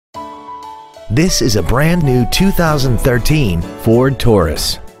This is a brand new 2013 Ford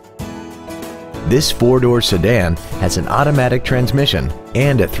Taurus. This four-door sedan has an automatic transmission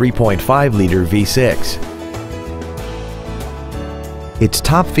and a 3.5-liter V6. Its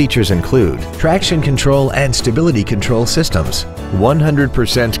top features include traction control and stability control systems,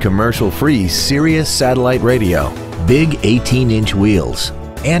 100% commercial-free Sirius satellite radio, big 18-inch wheels,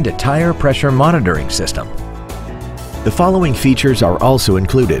 and a tire pressure monitoring system. The following features are also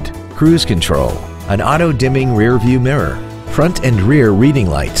included: cruise control, an auto-dimming rear-view mirror, front and rear reading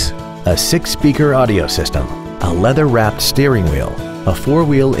lights, a 6-speaker audio system, a leather-wrapped steering wheel, a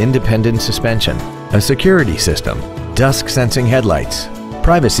 4-wheel independent suspension, a security system, dusk-sensing headlights,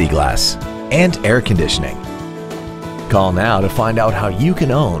 privacy glass, and air conditioning. Call now to find out how you can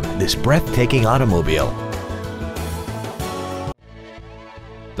own this breathtaking automobile.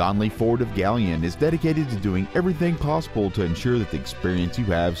 Donley Ford of Galion is dedicated to doing everything possible to ensure that the experience you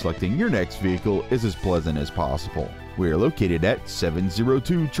have selecting your next vehicle is as pleasant as possible. We are located at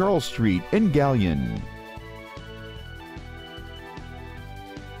 702 Charles Street in Galion.